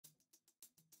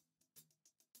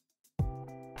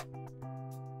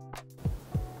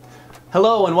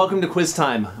Hello and welcome to Quiz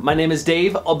Time. My name is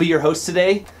Dave. I'll be your host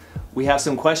today. We have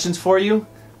some questions for you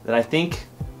that I think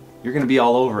you're going to be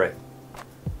all over it.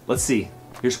 Let's see.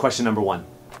 Here's question number 1.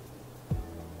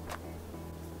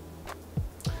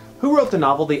 Who wrote the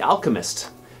novel The Alchemist?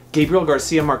 Gabriel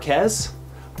Garcia Marquez,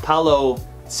 Paulo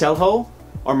Coelho,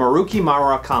 or Haruki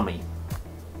Murakami?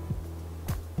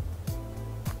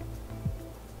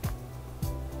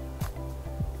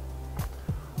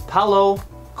 Paulo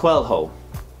Coelho.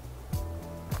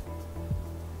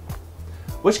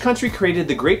 Which country created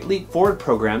the Great Leap Forward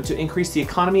program to increase the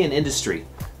economy and industry?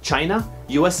 China,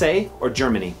 USA, or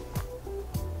Germany?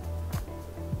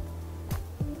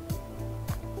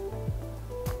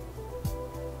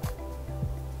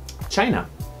 China.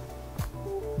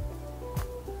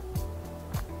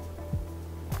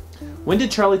 When did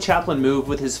Charlie Chaplin move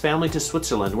with his family to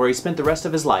Switzerland, where he spent the rest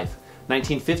of his life?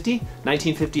 1950,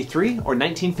 1953, or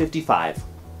 1955?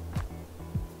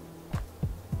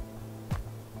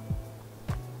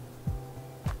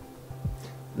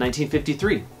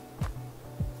 (1953).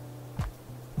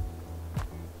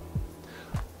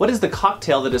 What is the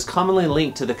cocktail that is commonly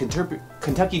linked to the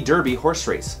Kentucky Derby horse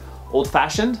race? Old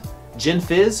Fashioned, Gin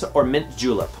Fizz, or Mint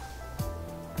Julep?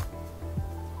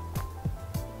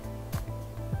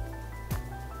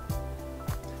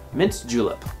 Mint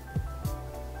Julep.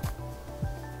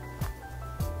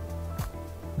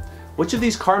 Which of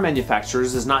these car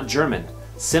manufacturers is not German?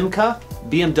 Simca,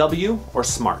 BMW, or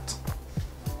Smart?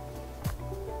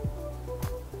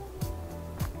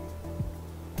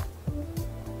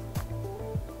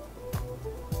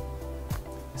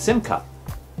 Simca.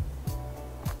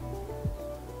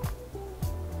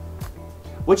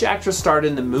 Which actress starred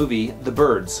in the movie The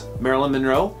Birds? Marilyn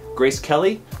Monroe, Grace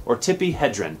Kelly, or Tippi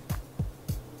Hedren?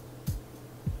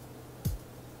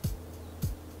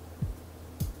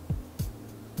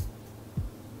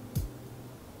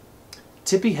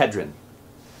 Tippi Hedren.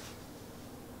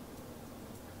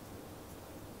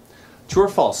 True or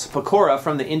false? Pakora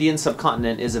from the Indian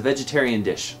subcontinent is a vegetarian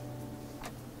dish.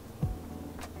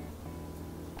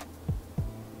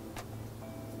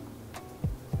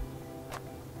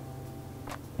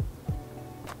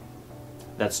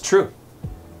 That's true.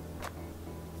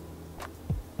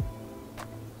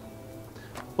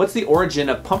 What's the origin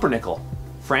of pumpernickel?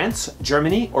 France,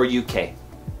 Germany, or UK?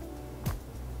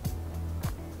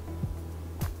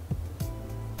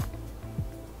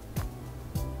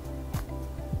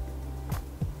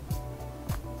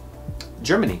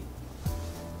 Germany.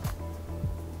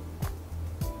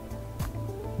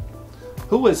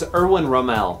 Who was Erwin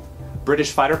Rommel?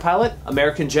 British fighter pilot,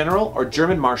 American general, or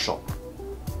German marshal?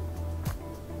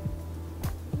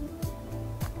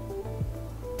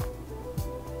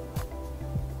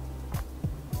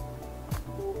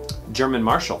 German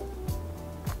marshal.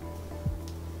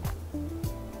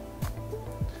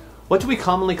 What do we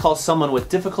commonly call someone with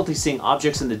difficulty seeing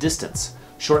objects in the distance?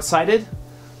 Short-sighted,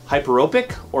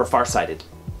 hyperopic, or farsighted?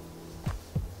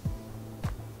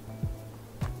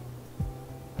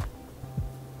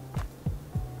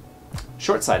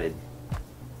 Short-sighted.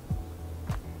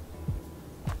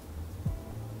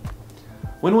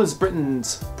 When was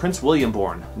Britain's Prince William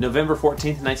born? November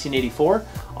 14th, 1984,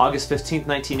 August 15th,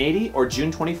 1980, or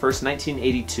June 21st,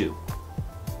 1982?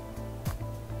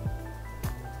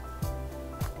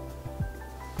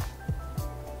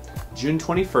 June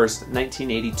 21st,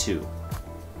 1982.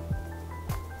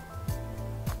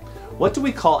 What do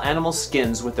we call animal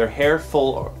skins with their hair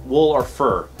full of wool or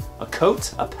fur? A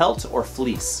coat, a pelt, or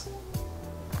fleece?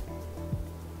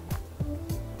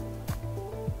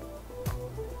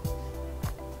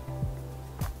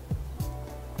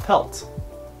 Pelt.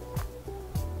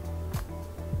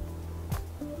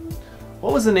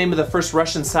 What was the name of the first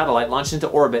Russian satellite launched into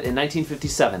orbit in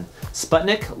 1957?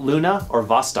 Sputnik, Luna, or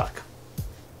Vostok?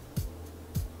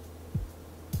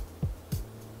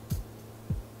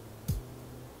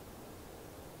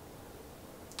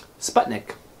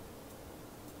 Sputnik.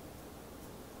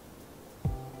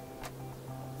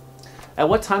 At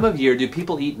what time of year do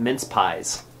people eat mince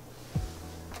pies?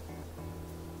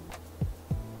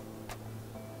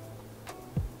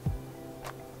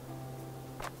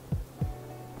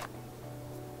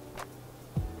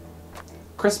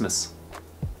 Christmas.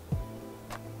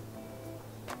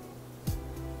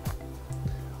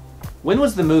 When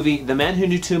was the movie The Man Who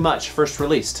Knew Too Much first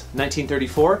released?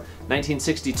 1934,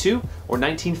 1962, or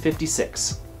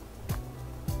 1956?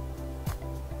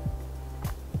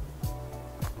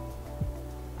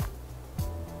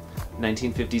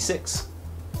 1956.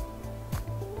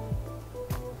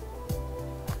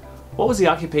 What was the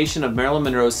occupation of Marilyn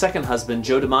Monroe's second husband,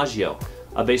 Joe DiMaggio?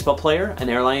 A baseball player, an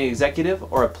airline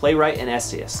executive, or a playwright and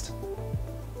essayist?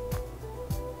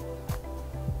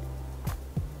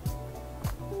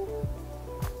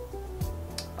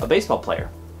 a baseball player?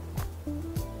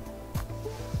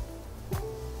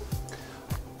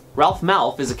 Ralph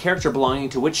Malph is a character belonging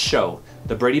to which show?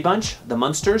 The Brady Bunch, The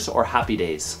Munsters, or Happy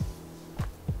Days?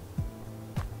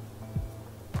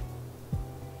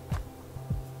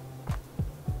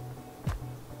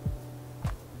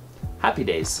 Happy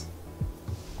Days.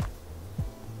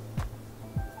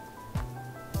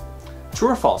 True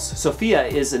or false? Sofia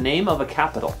is the name of a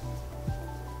capital.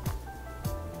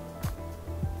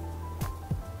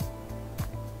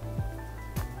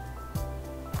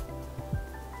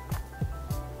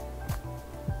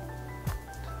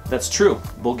 That's true.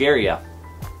 Bulgaria.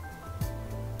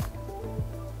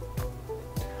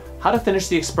 How to finish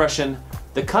the expression,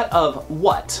 the cut of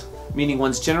what, meaning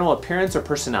one's general appearance or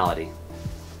personality?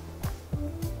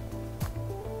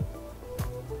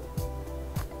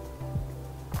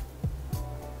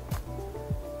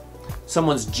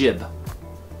 Someone's jib.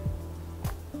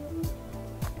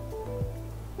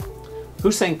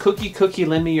 Who sang Cookie Cookie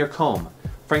Lend Me Your Comb?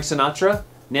 Frank Sinatra,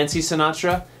 Nancy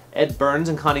Sinatra, Ed Burns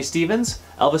and Connie Stevens,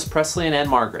 Elvis Presley and Anne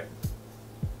Margaret?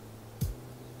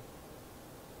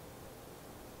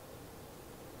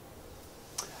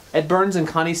 Ed Burns and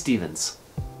Connie Stevens.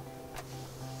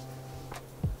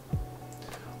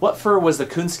 What fur was the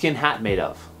coonskin hat made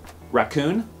of?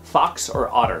 Raccoon, fox, or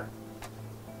otter?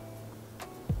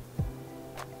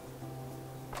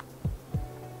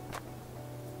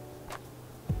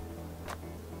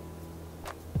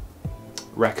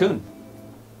 Raccoon.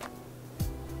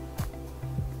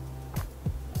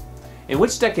 In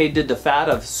which decade did the fad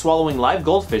of swallowing live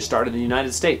goldfish start in the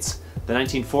United States? The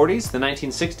 1940s, the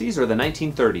 1960s, or the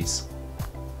 1930s?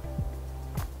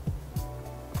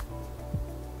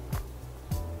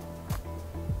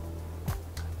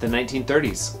 The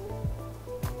 1930s.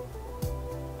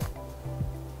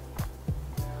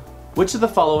 Which of the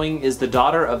following is the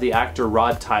daughter of the actor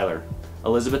Rod Tyler?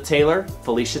 Elizabeth Taylor,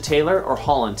 Felicia Taylor, or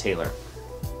Holland Taylor?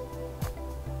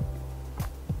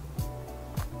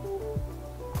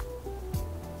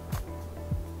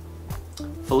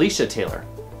 Felicia Taylor.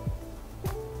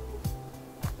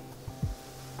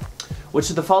 Which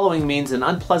of the following means an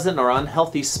unpleasant or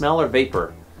unhealthy smell or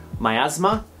vapor?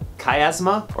 Miasma,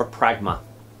 chiasma, or pragma?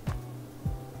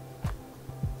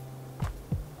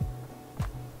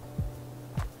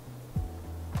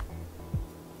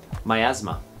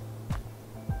 Miasma.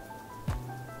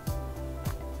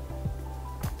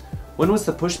 When was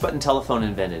the push-button telephone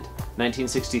invented?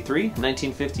 1963,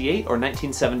 1958, or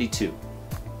 1972?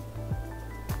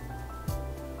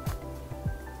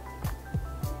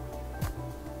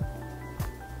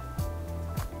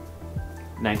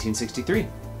 1963.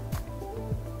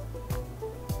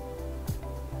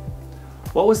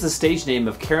 What was the stage name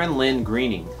of Karen Lynn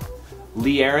Greening?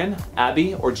 Lee Aaron,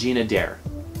 Abby, or Gina Dare?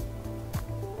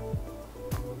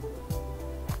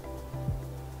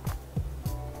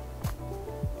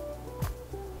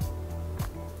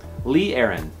 Lee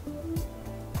Aaron.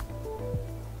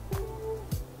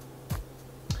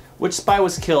 Which spy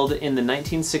was killed in the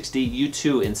 1960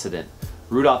 U-2 incident?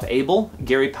 Rudolph Abel,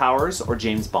 Gary Powers, or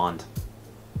James Bond?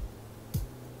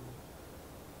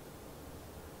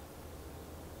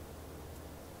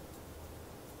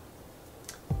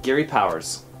 Gary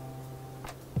Powers.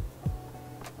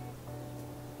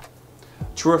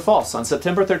 True or false? On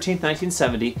September 13,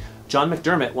 1970, John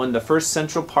McDermott won the first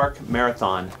Central Park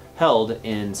Marathon held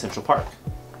in Central Park.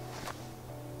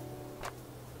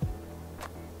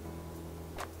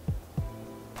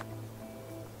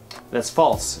 That's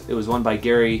false. It was won by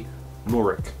Gary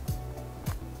Murick.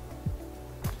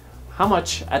 How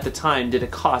much at the time did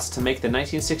it cost to make the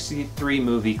 1963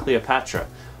 movie Cleopatra?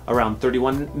 Around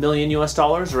 31 million US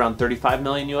dollars, around 35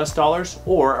 million US dollars,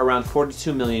 or around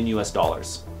 42 million US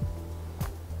dollars?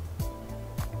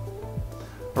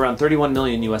 Around 31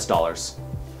 million US dollars.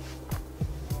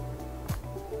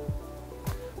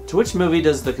 To which movie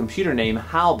does the computer name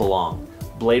HAL belong?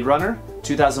 Blade Runner,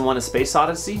 2001: A Space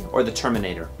Odyssey, or The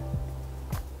Terminator?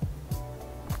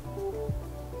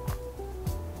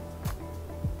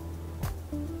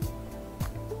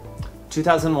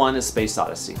 (2001: A Space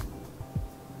Odyssey).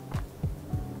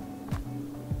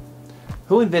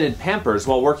 Who invented Pampers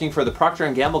while working for the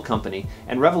Procter & Gamble Company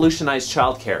and revolutionized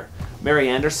childcare? Mary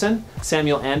Anderson,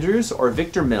 Samuel Andrews, or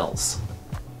Victor Mills?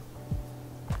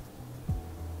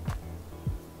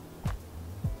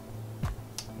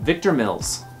 Victor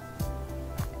Mills.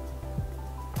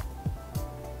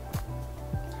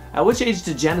 At which age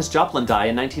did Janis Joplin die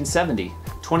in 1970?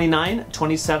 29,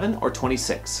 27, or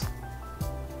 26?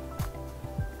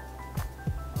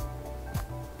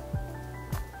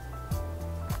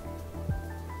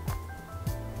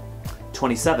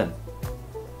 27.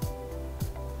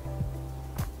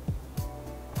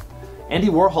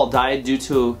 Andy Warhol died due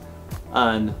to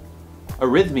an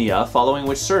arrhythmia following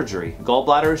which surgery?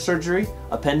 Gallbladder surgery,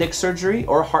 appendix surgery,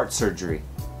 or heart surgery?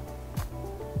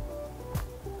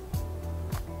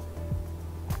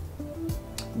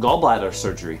 Gallbladder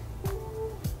surgery.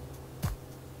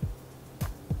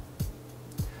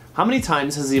 How many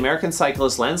times has the American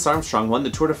cyclist Lance Armstrong won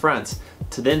the Tour de France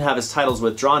to then have his titles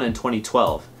withdrawn in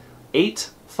 2012?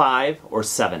 8, 5, or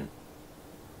 7?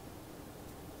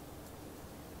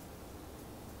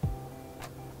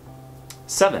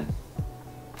 7.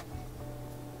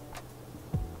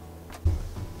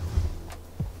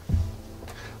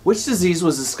 Which disease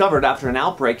was discovered after an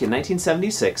outbreak in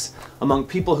 1976 among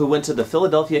people who went to the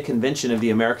Philadelphia Convention of the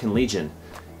American Legion?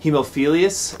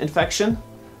 Hemophilus infection,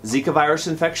 Zika virus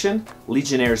infection,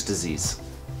 Legionnaire's disease.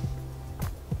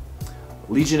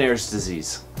 Legionnaire's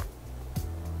disease.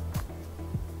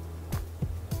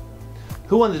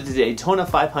 Who won the Daytona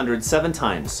 500 7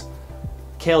 times?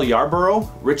 Cale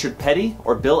Yarborough, Richard Petty,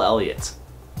 or Bill Elliott?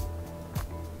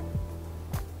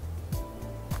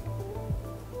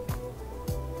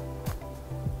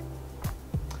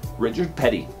 Richard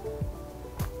Petty.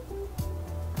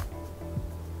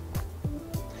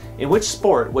 In which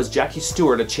sport was Jackie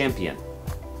Stewart a champion?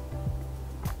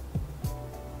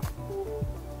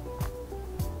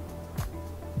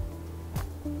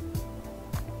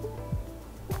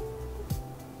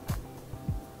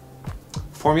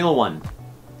 Formula One.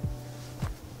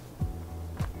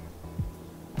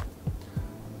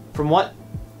 From what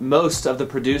most of the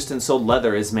produced and sold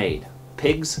leather is made?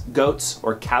 Pigs, goats,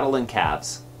 or cattle and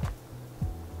calves?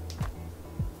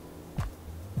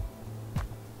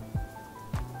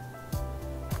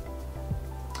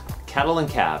 Cattle and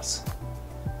calves.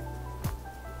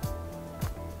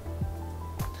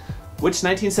 Which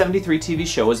 1973 TV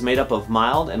show was made up of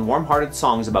mild and warm-hearted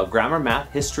songs about grammar,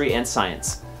 math, history, and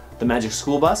science? The Magic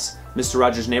School Bus, Mr.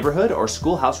 Rogers' Neighborhood, or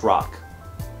Schoolhouse Rock?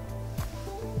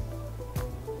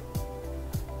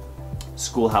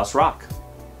 Schoolhouse Rock.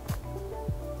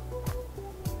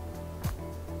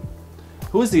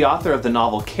 Who is the author of the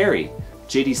novel Carrie?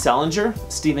 J.D. Salinger,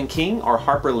 Stephen King, or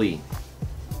Harper Lee?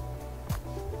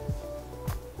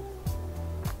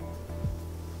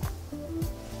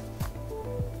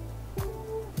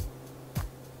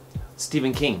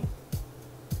 Stephen King.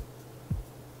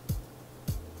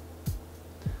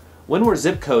 When were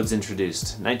zip codes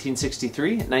introduced?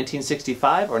 1963,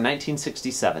 1965, or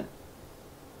 1967?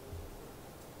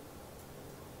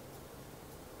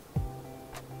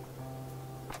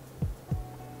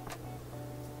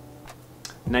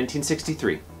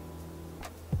 1963.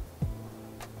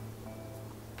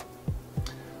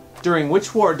 During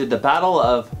which war did the Battle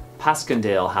of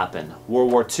Passchendaele happen?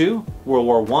 World War II, World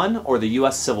War I, or the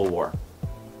U.S. Civil War?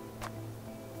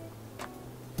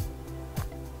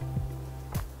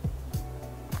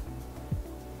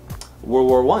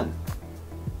 World War I.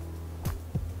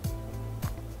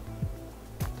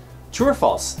 True or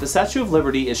false? The Statue of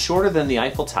Liberty is shorter than the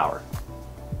Eiffel Tower.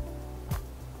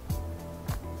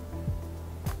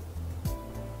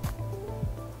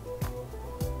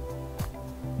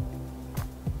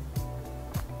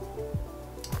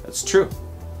 That's true.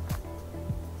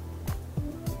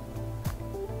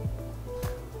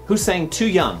 Who sang Too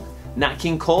Young? Nat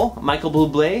King Cole, Michael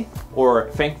Bublé, or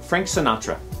Frank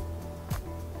Sinatra?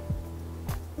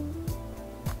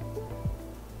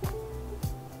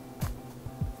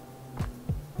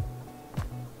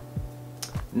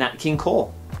 Nat King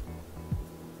Cole.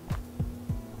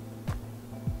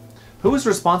 Who was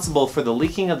responsible for the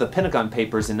leaking of the Pentagon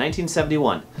Papers in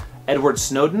 1971? Edward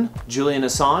Snowden, Julian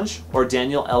Assange, or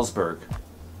Daniel Ellsberg?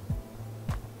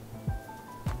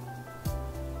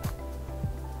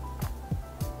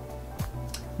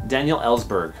 Daniel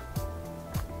Ellsberg.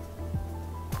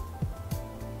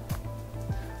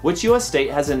 Which U.S.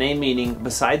 state has a name meaning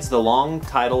besides the long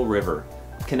tidal river?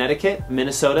 Connecticut,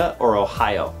 Minnesota, or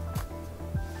Ohio?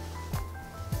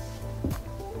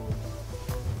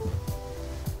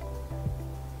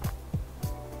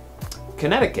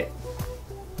 Connecticut.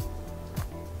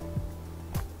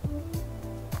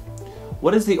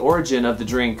 What is the origin of the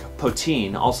drink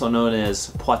poteen, also known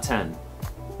as poitin?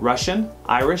 Russian,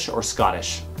 Irish, or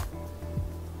Scottish?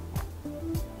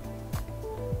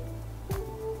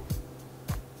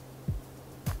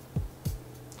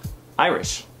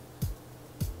 Irish.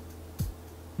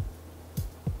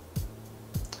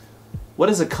 What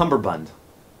is a cummerbund?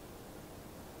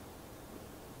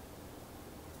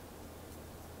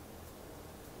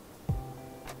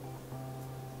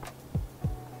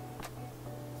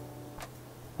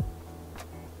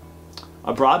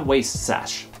 A broad waist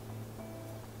sash.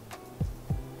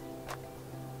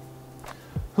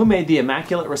 Who made the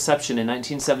Immaculate Reception in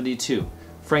 1972?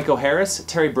 Franco Harris,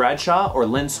 Terry Bradshaw, or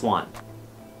Lynn Swann?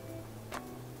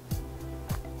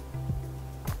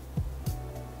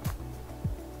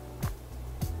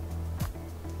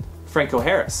 Franco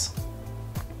Harris.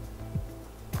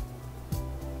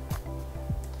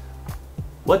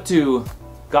 What do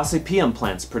Gossypium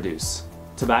plants produce?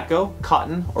 Tobacco,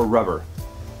 cotton, or rubber?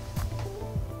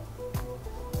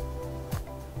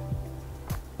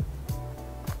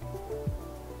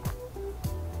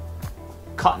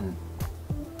 Cotton.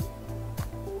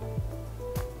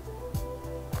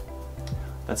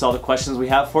 That's all the questions we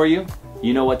have for you.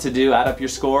 You know what to do. Add up your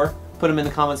score. Put them in the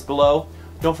comments below.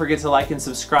 Don't forget to like and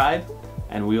subscribe,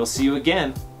 and we will see you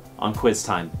again on Quiz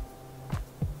Time.